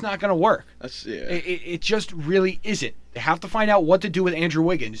 it's just not going to work. It just really isn't. They have to find out what to do with Andrew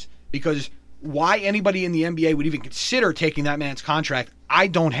Wiggins because. Why anybody in the NBA would even consider taking that man's contract, I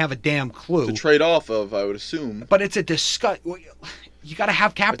don't have a damn clue. It's a trade off of, I would assume. But it's a you got to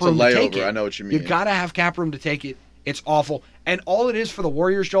have cap room to take it. I know what you mean. You got to have cap room to take it. It's awful. And all it is for the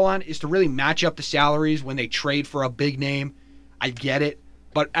Warriors, Jolan, is to really match up the salaries when they trade for a big name. I get it.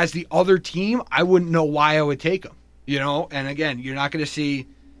 But as the other team, I wouldn't know why I would take them. And again, you're not going to see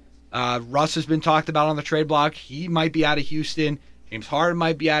Russ has been talked about on the trade block. He might be out of Houston. James Harden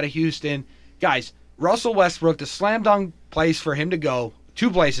might be out of Houston. Guys, Russell Westbrook, the slam dunk place for him to go, 2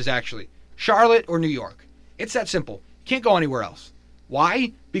 places actually, Charlotte or New York. It's that simple. Can't go anywhere else.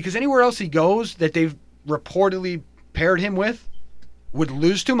 Why? Because anywhere else he goes that they've reportedly paired him with would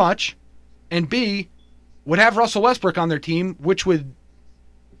lose too much, and B, would have Russell Westbrook on their team, which would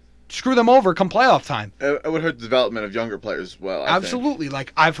screw them over come playoff time. It would hurt the development of younger players as well. Absolutely.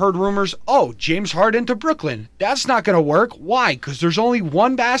 I've heard rumors, James Harden to Brooklyn. That's not going to work. Why? Because there's only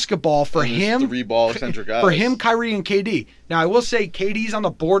one basketball for him. 3 ball-centric guys. For him, Kyrie, and KD. Now, I will say KD's on the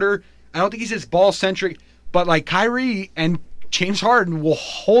border. I don't think he's as ball-centric, but Kyrie and James Harden will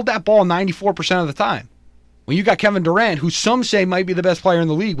hold that ball 94% of the time. When you got Kevin Durant, who some say might be the best player in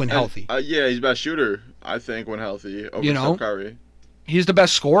the league when healthy. Yeah, he's the best shooter, I think, when healthy, over Steph Curry. He's the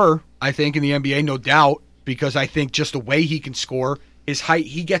best scorer, I think, in the NBA, no doubt, because I think just the way he can score, his height,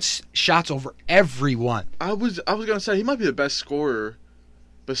 he gets shots over everyone. I was going to say, he might be the best scorer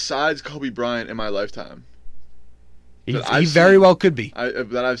besides Kobe Bryant in my lifetime. He very well could be.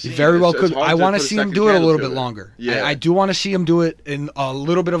 That I've seen. He very well could. I want to see him do it a little bit longer. Yeah. I do want to see him do it in a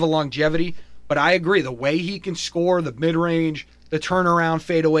little bit of a longevity, but I agree. The way he can score, the mid-range, the turnaround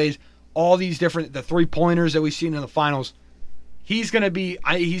fadeaways, all these different, the 3-pointers that we've seen in the finals, he's going to be,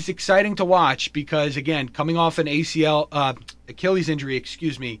 he's exciting to watch because, again, coming off an Achilles injury,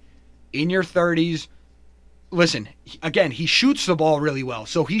 in your 30s, listen, again, he shoots the ball really well,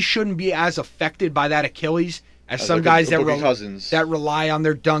 so he shouldn't be as affected by that Achilles as some guys that rely on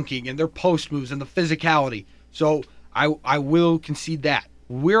their dunking and their post moves and the physicality. So I will concede that.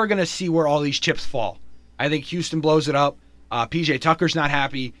 We're going to see where all these chips fall. I think Houston blows it up. PJ Tucker's not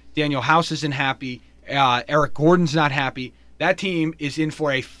happy. Daniel House isn't happy. Eric Gordon's not happy. That team is in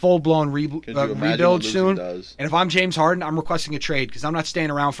for a full-blown rebuild soon. And if I'm James Harden, I'm requesting a trade because I'm not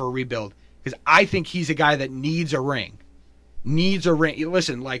staying around for a rebuild because I think he's a guy that needs a ring.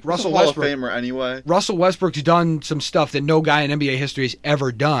 Listen, Russell Westbrook. Hall of Famer anyway. Russell Westbrook's done some stuff that no guy in NBA history has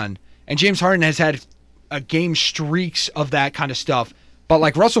ever done. And James Harden has had game streaks of that kind of stuff.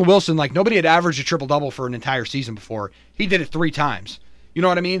 But Russell Wilson, nobody had averaged a triple-double for an entire season before. He did it 3 times. You know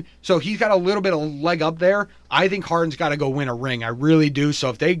what I mean? So he's got a little bit of leg up there. I think Harden's got to go win a ring. I really do. So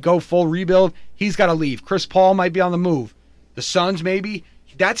if they go full rebuild, he's got to leave. Chris Paul might be on the move. The Suns maybe.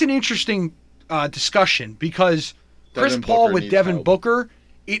 That's an interesting discussion because Chris Paul with Devin Booker,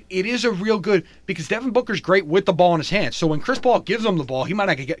 it is a real good because Devin Booker's great with the ball in his hands. So when Chris Paul gives him the ball, he might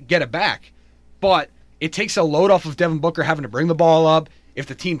not get it back. But it takes a load off of Devin Booker having to bring the ball up. If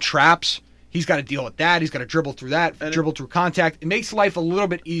the team traps, He's got to deal with that. He's got to dribble through that, And dribble through contact. It makes life a little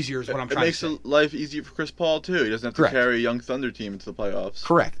bit easier is what I'm trying to say. It makes life easier for Chris Paul, too. He doesn't have to Correct. carry a young Thunder team into the playoffs.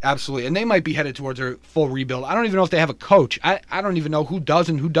 Correct, absolutely. And they might be headed towards a full rebuild. I don't even know if they have a coach. I don't even know who does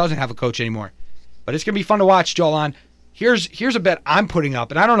and who doesn't have a coach anymore. But it's going to be fun to watch, Joel. Here's a bet I'm putting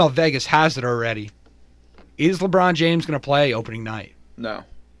up, and I don't know if Vegas has it already. Is LeBron James going to play opening night? No.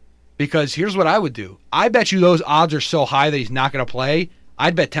 Because here's what I would do. I bet you those odds are so high that he's not going to play.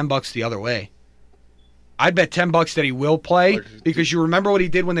 I'd bet $10 the other way. I'd bet $10 that he will play because you remember what he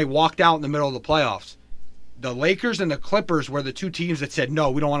did when they walked out in the middle of the playoffs. The Lakers and the Clippers were the two teams that said, no,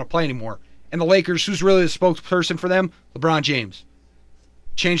 we don't want to play anymore. And the Lakers, who's really the spokesperson for them? LeBron James.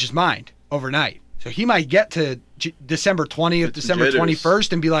 Changed his mind overnight. So he might get to December 20th, December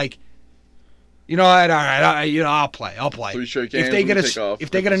 21st and be like, you know what, all right, I'll play. 3 straight games,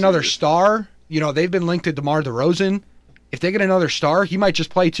 if they get another star, they've been linked to DeMar DeRozan. If they get another star, he might just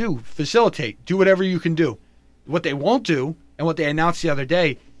play too. Facilitate. Do whatever you can do. What they won't do, and what they announced the other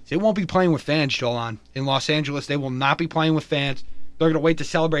day, is they won't be playing with fans, Joel. In Los Angeles, they will not be playing with fans. They're going to wait to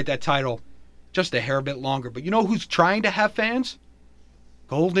celebrate that title just a hair bit longer. But you know who's trying to have fans?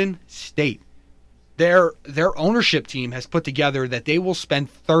 Golden State. Their ownership team has put together that they will spend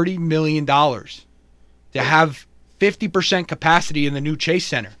 $30 million to have 50% capacity in the new Chase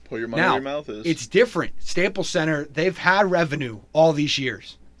Center. Put your money where your mouth is. It's different. Staples Center, they've had revenue all these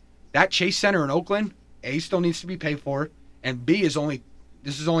years. That Chase Center in Oakland, A, still needs to be paid for, and B,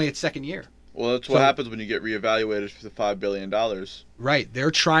 this is only its second year. Well, that's what happens when you get reevaluated for the $5 billion. Right.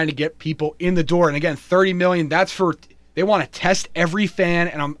 They're trying to get people in the door. And again, $30 million, that's for, they want to test every fan,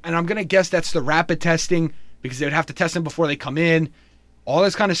 and I'm going to guess that's the rapid testing because they would have to test them before they come in, all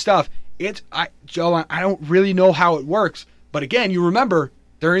this kind of stuff. Joe, I don't really know how it works, but again, you remember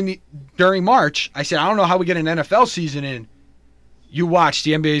during March, I said I don't know how we get an NFL season in. You watch,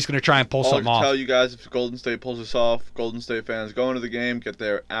 the NBA is going to try and pull something off. I'll tell you guys, if Golden State pulls this off, Golden State fans go into the game, get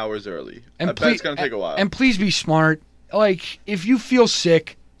there hours early. I bet it's going to take a while. And please be smart. Like, if you feel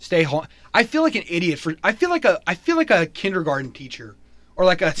sick, stay home. I feel like an idiot I feel like a kindergarten teacher, or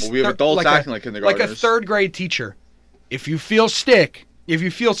like a. Well, we have adults acting like kindergartners. Like a third grade teacher. If you feel sick,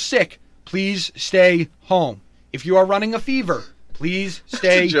 please stay home. If you are running a fever, please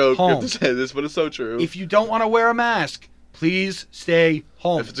stay it's a joke. home. You have to say this, but it's so true. If you don't want to wear a mask, please stay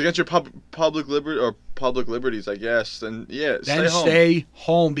home. If it's against your public liberties, I guess, then stay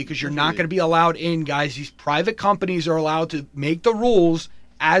home because you're not going to be allowed in, guys. These private companies are allowed to make the rules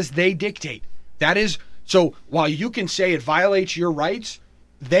as they dictate. That is, so while you can say it violates your rights,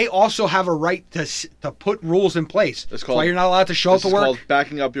 they also have a right to put rules in place. That's why you're not allowed to show up to work. It's called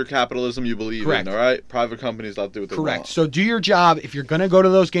backing up your capitalism you believe in, all right? Private companies allowed to do what they want. Correct. So do your job. If you're going to go to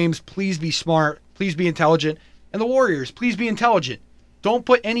those games, please be smart. Please be intelligent. And the Warriors, please be intelligent. Don't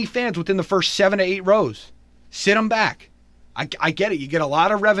put any fans within the first 7 to 8 rows. Sit them back. I get it. You get a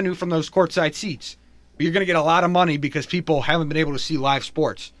lot of revenue from those courtside seats. But you're going to get a lot of money because people haven't been able to see live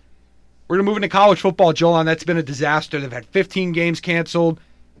sports. We're going to move into college football, Joel, and that's been a disaster. They've had 15 games canceled.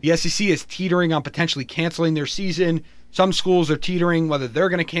 The SEC is teetering on potentially canceling their season. Some schools are teetering whether they're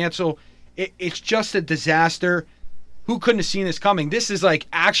going to cancel. It's just a disaster. Who couldn't have seen this coming? This is like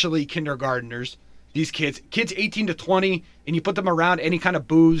actually kindergartners. These kids 18 to 20, and you put them around any kind of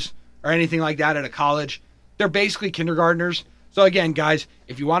booze or anything like that at a college, they're basically kindergartners. So again, guys,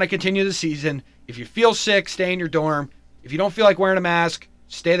 if you want to continue the season, if you feel sick, stay in your dorm. If you don't feel like wearing a mask,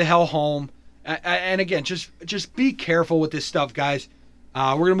 stay the hell home. And again, just be careful with this stuff, guys.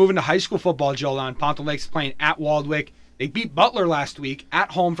 We're going to move into high school football, Joel. Ponton Lakes playing at Waldwick. They beat Butler last week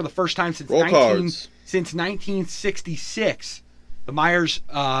at home for the first time since 1966. The Myers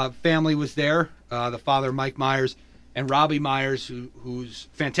family was there. The father, Mike Myers, and Robbie Myers, who's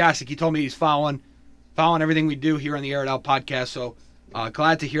fantastic. He told me he's following everything we do here on the Air It Out podcast. So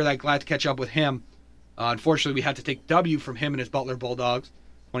glad to hear that. Glad to catch up with him. Unfortunately, we had to take W from him and his Butler Bulldogs,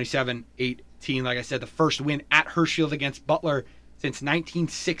 27-18. Like I said, the first win at Hirschfield against Butler since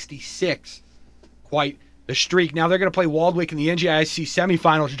 1966. Quite the streak. Now they're going to play Waldwick in the NJIC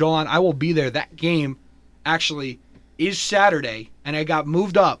semifinals. Joel, I will be there. That game actually is Saturday, and I got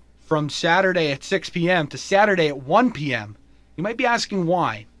moved up from Saturday at 6 p.m. to Saturday at 1 p.m. You might be asking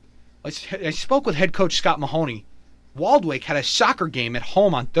why. I spoke with head coach Scott Mahoney. Waldwick had a soccer game at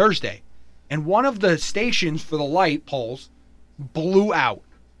home on Thursday, and one of the stations for the light poles blew out.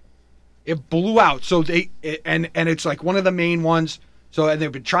 It blew out. So and it's like one of the main ones. So and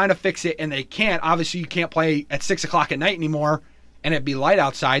they've been trying to fix it, and they can't. Obviously, you can't play at 6 o'clock at night anymore, and it'd be light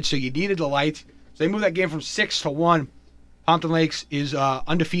outside, so you needed the lights. So they moved that game from 6 to 1. Ponton Lakes is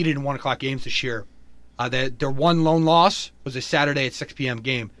undefeated in 1 o'clock games this year. Their one lone loss was a Saturday at 6 p.m.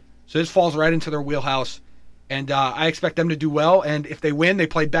 game. So this falls right into their wheelhouse. And I expect them to do well. And if they win, they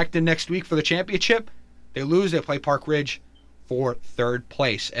play Beckton next week for the championship. They lose, they play Park Ridge for third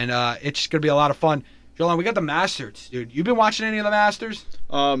place. And it's going to be a lot of fun. Jolan, we got the Masters, dude. You been watching any of the Masters?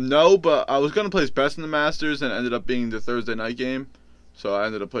 No, but I was going to place bets in the Masters and it ended up being the Thursday night game. So I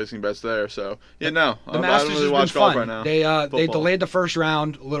ended up placing bets there. So, yeah, no. The Masters I don't really has watch been golf fun. right now. They delayed the first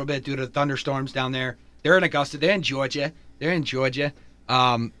round a little bit due to thunderstorms down there. They're in Augusta. They're in Georgia.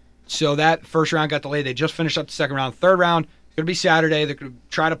 So that first round got delayed. They just finished up the second round. Third round, it's going to be Saturday. They're going to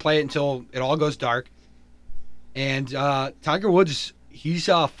try to play it until it all goes dark. And Tiger Woods, he's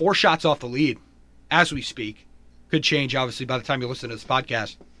 4 shots off the lead as we speak. Could change, obviously, by the time you listen to this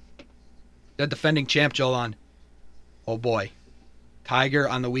podcast. The defending champ, Jolan. Oh, boy. Tiger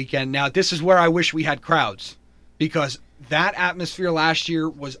on the weekend. Now, this is where I wish we had crowds. Because that atmosphere last year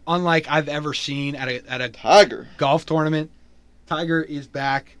was unlike I've ever seen at a Tiger golf tournament. Tiger is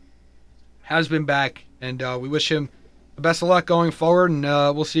back. Has been back, and we wish him the best of luck going forward, and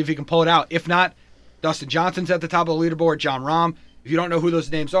we'll see if he can pull it out. If not, Dustin Johnson's at the top of the leaderboard, Jon Rahm. If you don't know who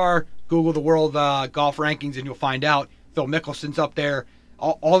those names are, Google the world golf rankings, and you'll find out. Phil Mickelson's up there.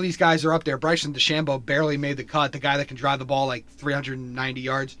 All these guys are up there. Bryson DeChambeau barely made the cut, the guy that can drive the ball like 390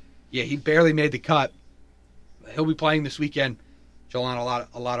 yards. Yeah, he barely made the cut. He'll be playing this weekend. Jolan,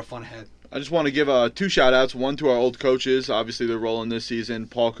 a lot of fun ahead. I just want to give 2 shout-outs. One to our old coaches. Obviously, they're rolling this season.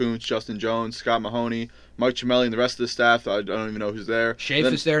 Paul Kuntz, Justin Jones, Scott Mahoney, Mike Cimelli, and the rest of the staff. I don't even know who's there.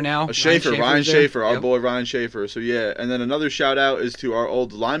 Schaefer's there now. Ryan Schaefer, our Yep. boy Ryan Schaefer. So, yeah. And then another shout-out is to our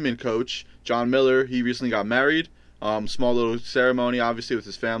old lineman coach, John Miller. He recently got married. Small little ceremony, obviously, with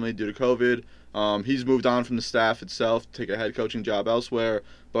his family due to COVID. He's moved on from the staff itself to take a head coaching job elsewhere.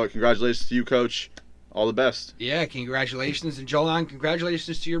 But congratulations to you, Coach. All the best. Yeah, congratulations. And Jolan,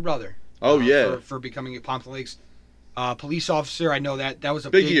 congratulations to your brother. Oh, yeah. For becoming a Pompton Lakes police officer. I know that was a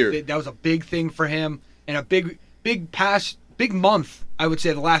Big year. That was a big thing for him, and a big month, I would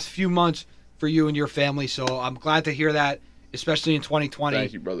say, the last few months for you and your family. So I'm glad to hear that, especially in 2020.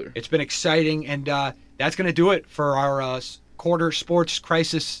 Thank you, brother. It's been exciting, and that's going to do it for our quarter sports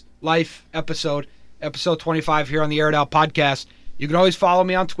crisis life episode 25 here on the Air It Out podcast. You can always follow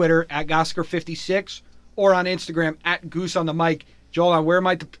me on Twitter at Gosker56 or on Instagram at Goose on the Mic. Joel, where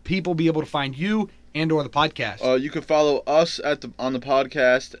might the people be able to find you and or the podcast? You can follow us on the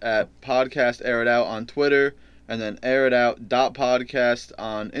podcast at Podcast Air It Out on Twitter, and then airitOut.podcast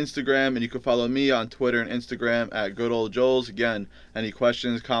on Instagram, and you can follow me on Twitter and Instagram at Good Old Joel's. Again, any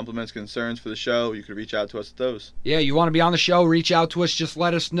questions, compliments, concerns for the show, you can reach out to us at those. Yeah, you want to be on the show, reach out to us, just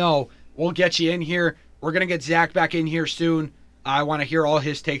let us know. We'll get you in here. We're going to get Zach back in here soon. I want to hear all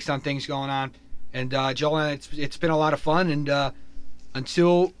his takes on things going on. And Joel, it's been a lot of fun, and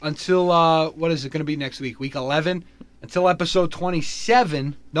until what is it going to be next week? Week 11? Until episode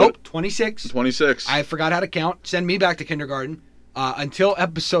 27. Nope, 26. 26. I forgot how to count. Send me back to kindergarten. Until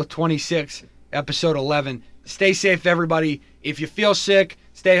episode 26, episode 11. Stay safe, everybody. If you feel sick,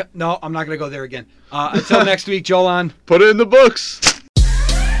 no, I'm not going to go there again. Until next week, Jolan. Put it in the books.